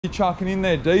You chucking in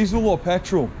there, diesel or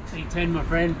petrol? E10, my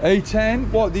friend. E10?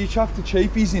 What, do you chuck the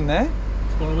cheapies in there?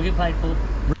 That's what we get paid for.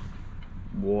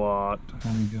 What?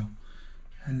 There we go.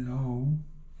 Hello.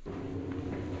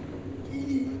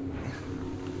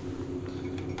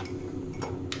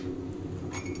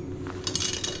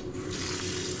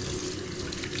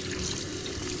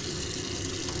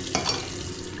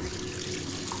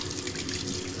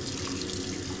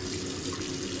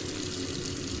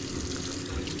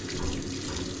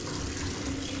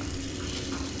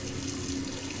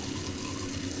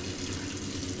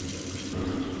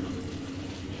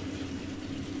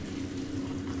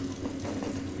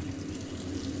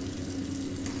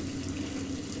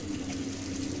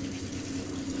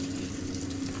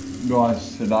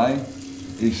 Guys, today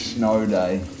is snow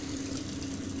day.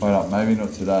 Wait up, maybe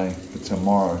not today, but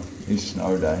tomorrow is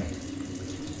snow day.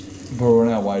 But we're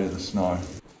on our way to the snow.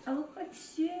 I look like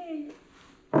shit.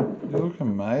 You look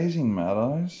amazing,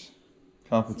 Maddos.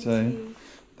 Cup of tea.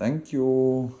 Thank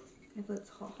you. If it's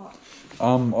hot.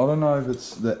 I don't know if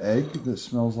it's the egg that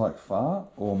smells like fart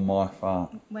or my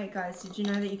fart. Wait guys, did you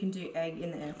know that you can do egg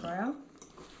in the air fryer?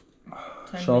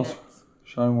 10 Show minutes.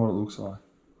 Show them what it looks like.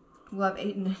 Well, I've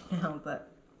eaten it now, but...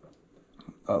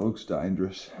 That looks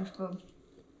dangerous. It's good.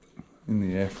 In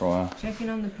the air fryer. Check in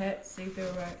on the pets, see if they're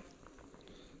alright.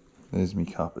 There's me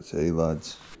cup of tea,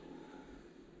 lads.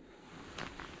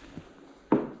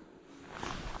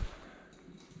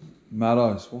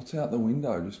 Maddos, what's out the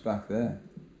window just back there?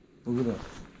 Look at it.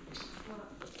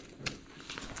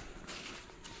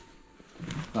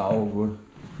 No, all good.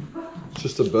 It's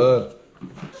just a bird.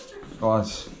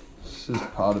 Guys, this is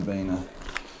part of being a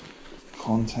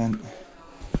content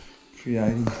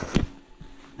creating.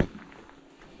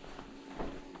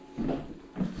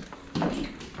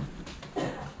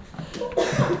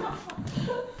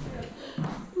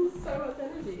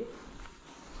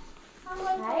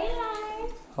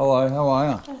 Hello, how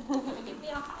are you?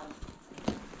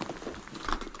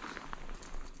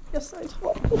 You're so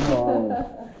tall.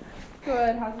 Oh.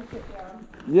 Good, how's your trip going?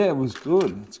 Yeah, it was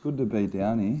good. It's good to be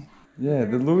down here. Yeah,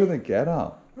 look at the get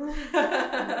up.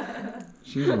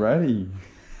 She's ready.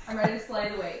 I'm ready to slay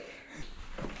the week.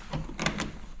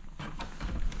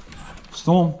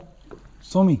 Storm.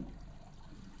 Stormy.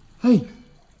 Hey.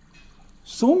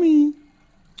 Stormy.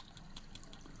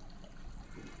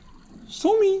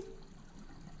 Stormy.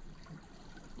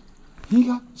 Here you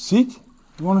go. Sit.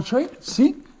 You want a treat?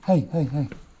 Sit. Hey, hey, hey.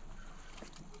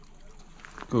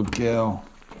 Good girl.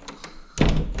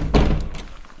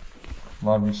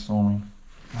 Love you, Stormy.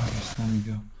 Love you, Stormy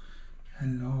girl.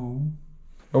 Hello.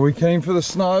 Are we keen for the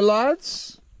snow,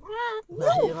 lads?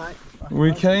 No.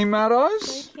 We keen,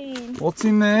 Maddos? What's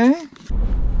in there?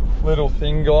 Little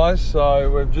thing, guys.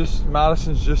 So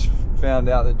Madison's just found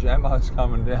out that Jammo's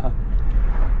coming down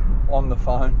on the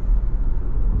phone.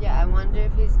 Yeah, I wonder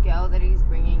if his girl that he's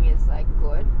bringing is like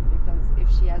good, because if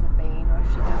she hasn't been or if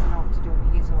she doesn't know what to do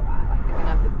and he's alright, like they're gonna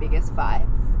have the biggest fights.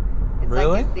 It's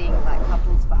Really? like a thing, like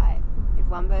couples fight. If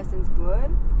one person's good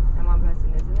and one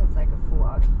person isn't, it's like a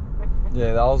flog.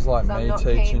 Yeah, that was like So I'm me not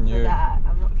teaching keen for you. that.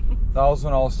 I'm not keen. That was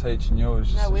when I was teaching you. It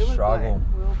was just No, we a were struggle.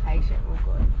 good. We were patient. We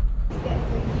were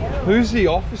good. Who's the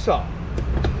officer?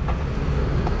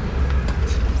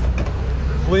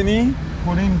 Flinny,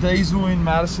 put in diesel in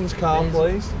Madison's car,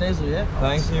 please. Diesel, yeah.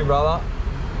 Thank you, brother.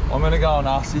 I'm going to go and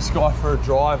ask this guy for a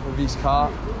drive of his car.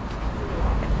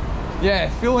 Yeah,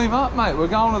 fill him up, mate. We're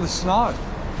going to the snow.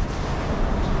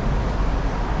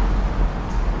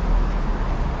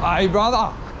 Hey,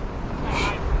 brother.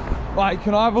 Wait,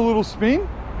 can I have a little spin?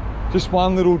 Just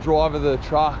one little drive of the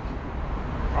truck.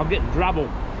 I'm getting trouble.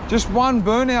 Just one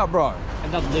burnout, bro.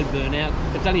 It doesn't do burnout.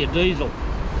 It's only a diesel.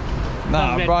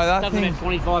 Nah, bro, that thing.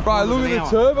 25 Bro, look an at hour.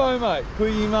 the turbo, mate.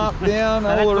 Clear him up, down,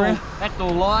 all around. That's all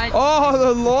light. Oh,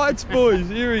 the lights, boys.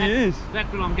 Here he is. That's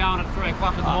when I'm going at 3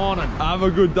 o'clock in the morning. Have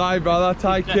a good day, brother.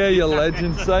 Take care, you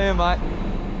legend. See you, mate.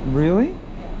 Really?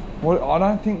 What? I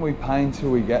don't think we pay until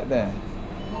we get there.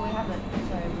 Well, we haven't,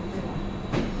 so we'll do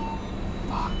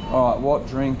that. All right, what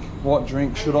drink? What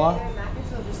drink should I?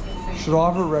 Should I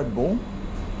have a Red Bull?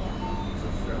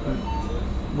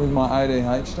 With my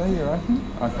ADHD, you reckon?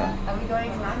 Okay. Are we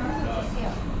going to Macca's or just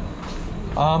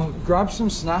here? Grab some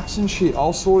snacks and shit.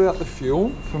 I'll sort out the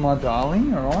fuel for my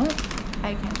darling, all right?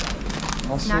 Okay.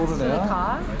 I'll Snacks sort it for the out.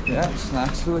 car? Yeah,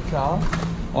 snacks for the car.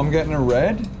 I'm getting a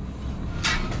red.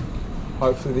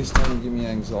 Hopefully this doesn't give me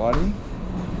anxiety.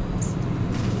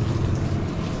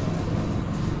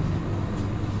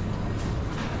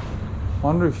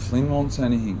 Wonder if Flynn wants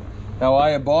anything. How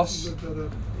are you, boss?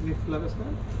 Any flavours,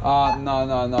 man?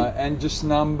 No. And just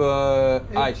number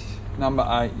 8. Number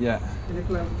 8, yeah. Any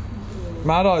flavour?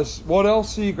 Maddos, what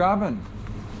else are you grabbing?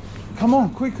 Come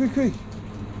on, quick, quick, quick.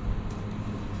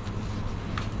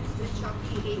 It's a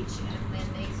chocky each, and then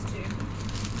these two.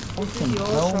 This Fucking is your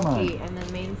hell, chocky, mate. and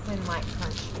then me and Flynn like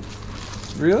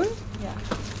crunchies. Really? Yeah.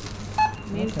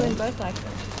 Me and Flynn both like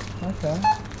them. Okay.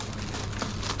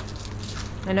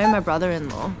 I know my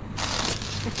brother-in-law.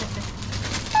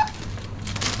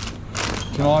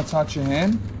 Can I touch your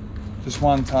hand? Just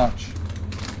one touch.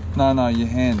 No, no, your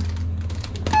hand.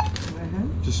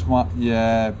 Just one.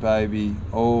 Yeah, baby.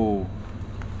 Oh,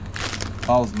 that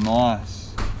was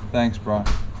nice. Thanks, bro.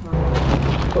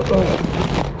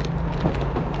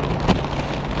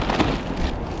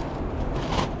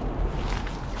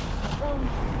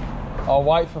 I'll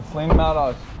wait for Flynn,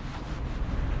 Maddos.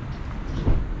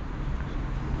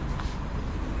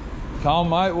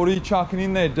 Come on, mate. What are you chucking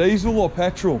in there? Diesel or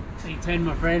petrol? E10,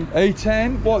 my friend.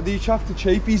 E10? What, do you chuck the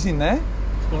cheapies in there?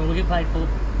 That's what we get paid for.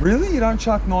 Really? You don't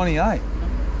chuck 98?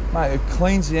 Mate, it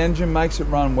cleans the engine, makes it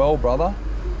run well, brother.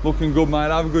 Looking good, mate.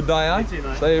 Have a good day, eh? You too,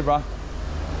 mate. See you, bro.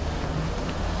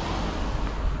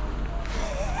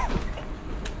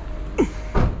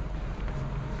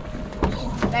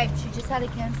 Babe, she just had a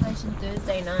cancellation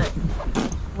Thursday night.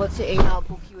 What's your email?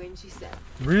 Book you in, she said.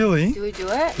 Really? Do we do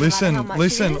it? Listen, No matter how much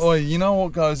listen. it is? Oi, you know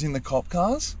what goes in the cop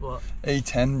cars? What?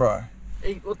 E10, bro.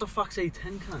 What the fuck's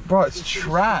E10 cunt? Bro, it's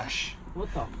trash.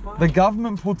 What the fuck? The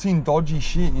government puts in dodgy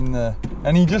shit in the...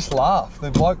 And he just laughed.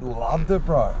 The bloke loved it,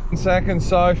 bro. 1 second,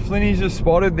 so Flinny's just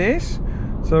spotted this.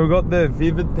 So we've got the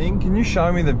Vivid thing. Can you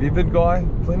show me the Vivid guy,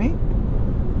 Flinny?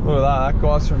 Look at that, that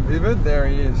guy's from Vivid. There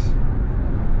he is.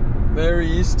 There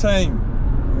he is, team.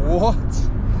 What?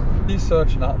 Are you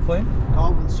searching up, Flynn?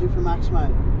 Goulburn Supermax,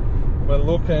 mate. We're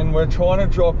looking, we're trying to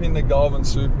drop in the Goulburn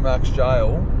Supermax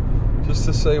jail just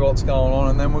to see what's going on.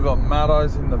 And then we've got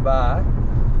Maddos in the back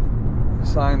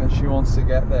saying that she wants to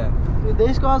get there. Dude,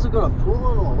 these guys have got a pool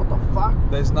and all. What the fuck?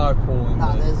 There's no pool in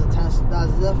Nah, there. there's a tennis.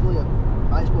 There's definitely a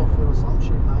baseball field or some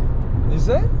shit, mate. Is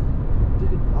there? Dude,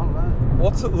 I don't know.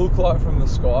 What's it look like from the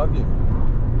sky view?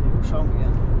 Yeah, we'll show them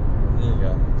again. There you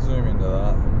go, zoom into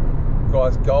that.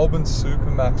 Guys, Goulburn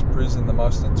Supermax prison, the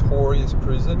most notorious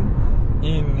prison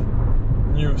in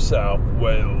New South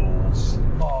Wales.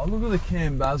 Oh, look at the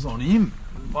cam baz on him.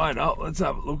 Wait up, let's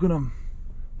have a look at them.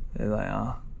 There they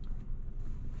are.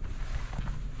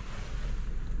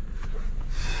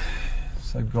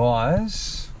 So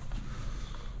guys,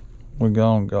 we're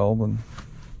going Goulburn.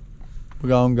 We're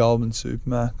going Goulburn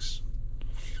Supermax.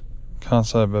 Can't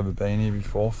say I've ever been here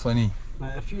before, Flinny.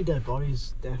 Mate, a few dead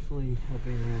bodies definitely have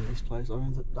been around this place.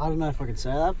 I don't know if I can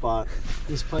say that, but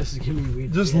this place is giving me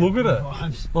weird. Just look at it.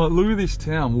 Vibes. Like, look at this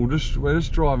town. We're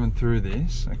just driving through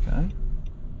this, okay?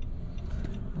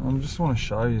 I just want to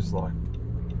show you like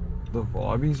the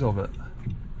vibes of it.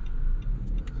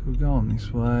 We're going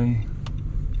this way.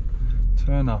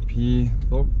 Turn up here.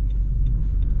 Look.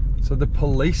 So the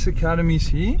police academy's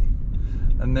here,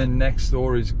 and then next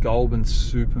door is Goulburn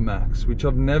Supermax, which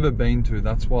I've never been to.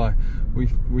 That's why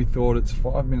we thought it's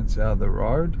 5 minutes out of the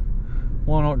road.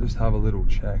 Why not just have a little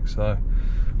check? So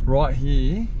right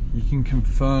here you can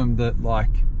confirm that like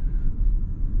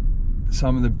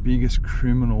some of the biggest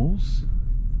criminals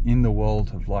in the world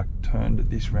have like turned at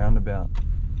this roundabout,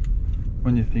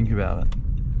 when you think about it.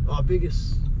 Oh,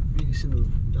 biggest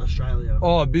in Australia.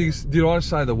 Oh, biggest, did I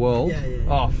say the world? Yeah, yeah.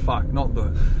 Oh fuck, not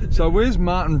the... So where's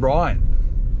Martin Bryan?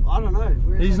 I don't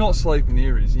know. He's not sleeping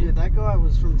here, is he? Yeah, that guy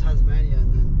was from Tasmania,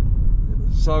 and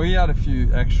then So he had a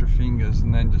few extra fingers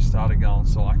and then just started going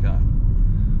psycho.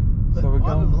 but So we're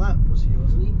going... Ivan Milat was here,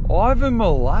 wasn't he? Ivan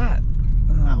Milat.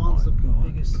 That Oh one's the my God.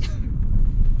 biggest.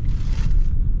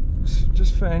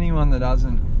 Just for anyone that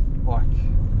doesn't, like,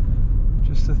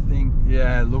 just to think,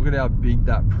 yeah, look at how big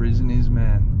that prison is,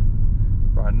 man.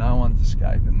 Bro, no one's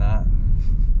escaping that.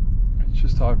 It's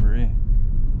just over here.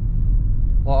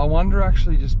 Like, I wonder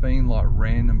actually just being like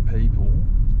random people.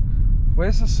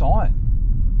 Where's the sign?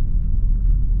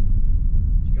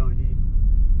 You go in here.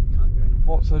 You can't go in.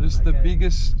 What, so just the Okay.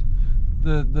 biggest,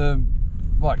 the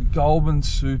like Goulburn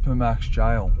Supermax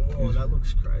jail. Oh, is- that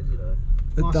looks crazy though.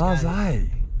 It Nice does,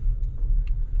 game. eh?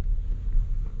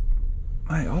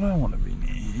 Mate, I don't want to be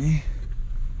near here.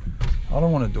 I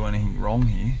don't want to do anything wrong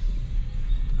here.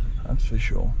 That's for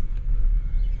sure.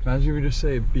 Imagine we just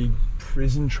see a big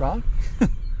prison truck.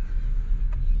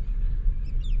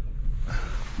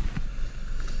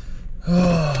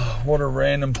 Oh, what a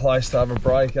random place to have a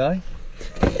break, eh?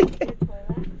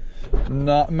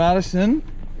 No, Madison,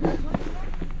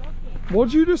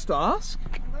 what'd you just ask?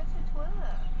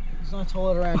 There's no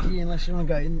toilet around here unless you want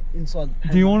to go inside.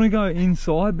 Do you want to go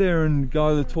inside there and go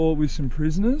to the toilet with some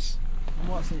prisoners? I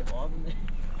might see Ivan there.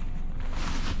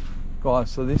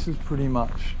 Guys, so this is pretty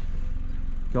much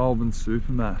Goulburn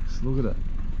Supermax. Look at it.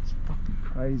 It's fucking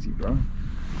crazy, bro.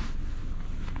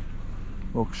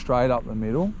 Look straight up the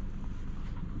middle.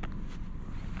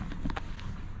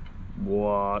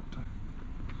 What?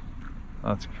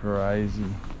 That's crazy.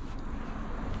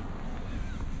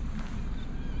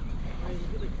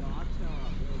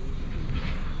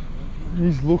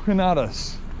 He's looking at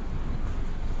us.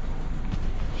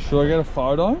 Should I get a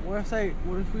photo? What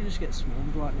if we just get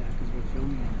swarmed right now because we're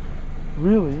filming?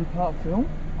 Really? You can't film?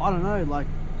 I don't know, like,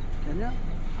 can you? Well,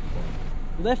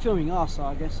 they're filming us, so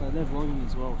I guess so. They're vlogging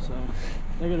as well, so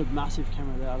they got a massive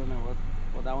camera there. I don't know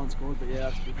what that one's called, but yeah,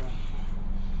 that's a big one.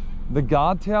 The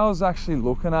guard tower's actually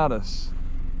looking at us.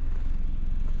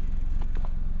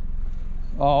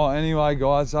 Oh, anyway,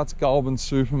 guys, that's Goulburn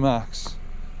Supermax.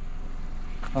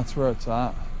 That's where it's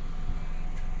at.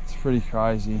 It's pretty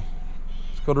crazy.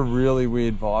 It's got a really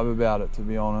weird vibe about it, to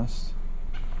be honest.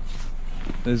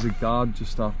 There's a guard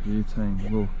just up here, team.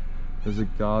 Look, there's a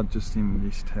guard just in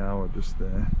this tower, just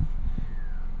there.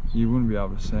 You wouldn't be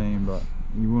able to see him, but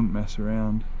you wouldn't mess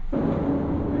around.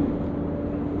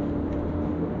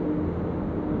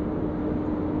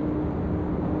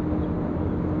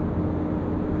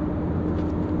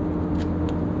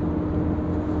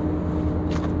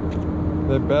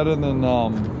 They're better than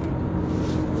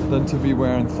to be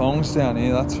wearing thongs down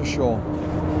here, that's for sure.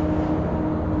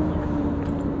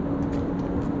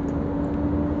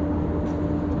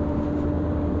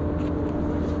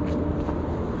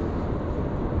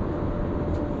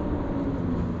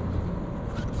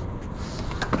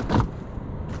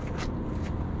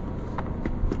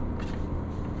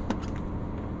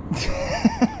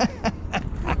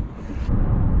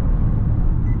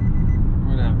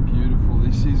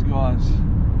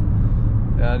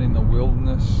 Out in the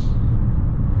wilderness,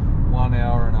 1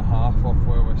 hour and a half off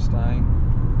where we're staying.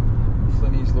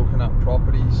 Flinny's looking up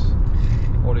properties.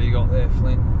 What do you got there,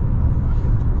 Flynn?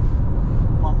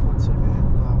 1.2 million,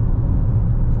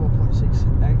 4.6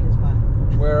 acres,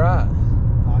 mate. Where at?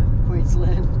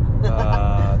 Queensland.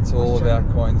 It's all about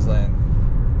Queensland.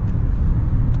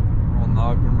 We're on the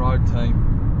open road, team.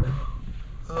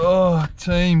 Oh,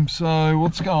 team, so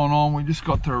what's going on? We just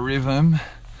got to Rhythm.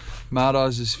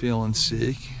 Mardo's is feeling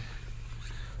sick.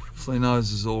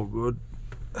 Flino's is all good.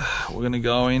 We're gonna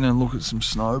go in and look at some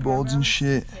snowboards and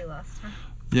shit.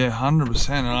 Yeah, 100%.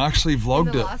 And I actually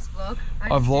vlogged it. Last vlog, I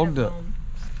vlogged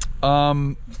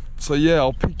it. So yeah,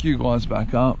 I'll pick you guys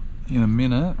back up in a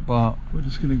minute, but we're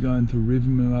just gonna go into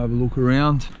Rhythm and have a look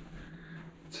around.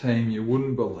 Team, you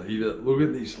wouldn't believe it. Look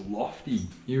at this lofty.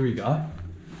 Here we go.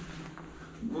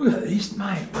 Look at this,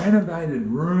 mate. Renovated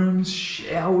rooms,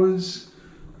 showers.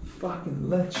 Fucking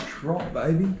let's trot,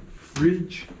 baby.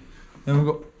 Fridge. Then we've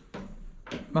got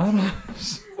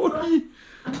Mardo's. What are you?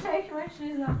 I'm taking my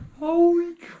shoes off.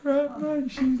 Holy crap,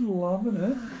 mate. She's loving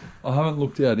it. I haven't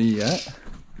looked out here yet.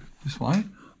 Just wait.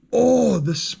 Oh,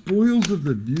 the spoils of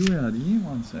the view out here.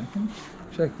 1 second.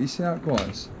 Check this out,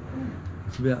 guys.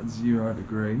 It's about 0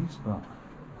 degrees, but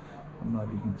I don't know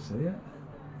if you can see it.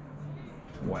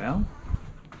 Wow.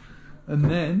 And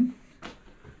then,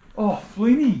 oh,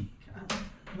 Flinny.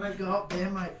 Mate, go up there,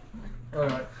 mate.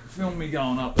 Alright, film me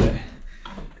going up there.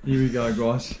 Here we go,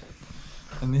 guys.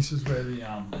 And this is where the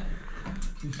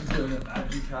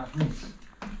magic happens.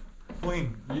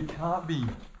 Flynn, you can't be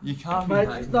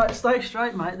Mate, no, stay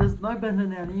straight, mate. There's no bending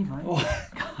down here, mate.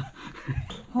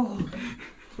 Oh,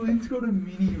 Flynn's got a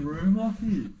mini room up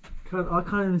here. I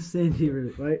can't even stand here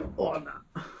really, mate. Oh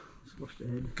no. Wash the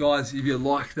head. Guys, if you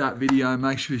like that video,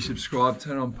 make sure you subscribe,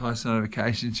 turn on post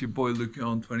notifications. Your boy Luke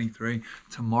on 23.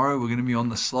 Tomorrow we're going to be on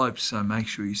the slopes, so make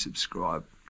sure you subscribe.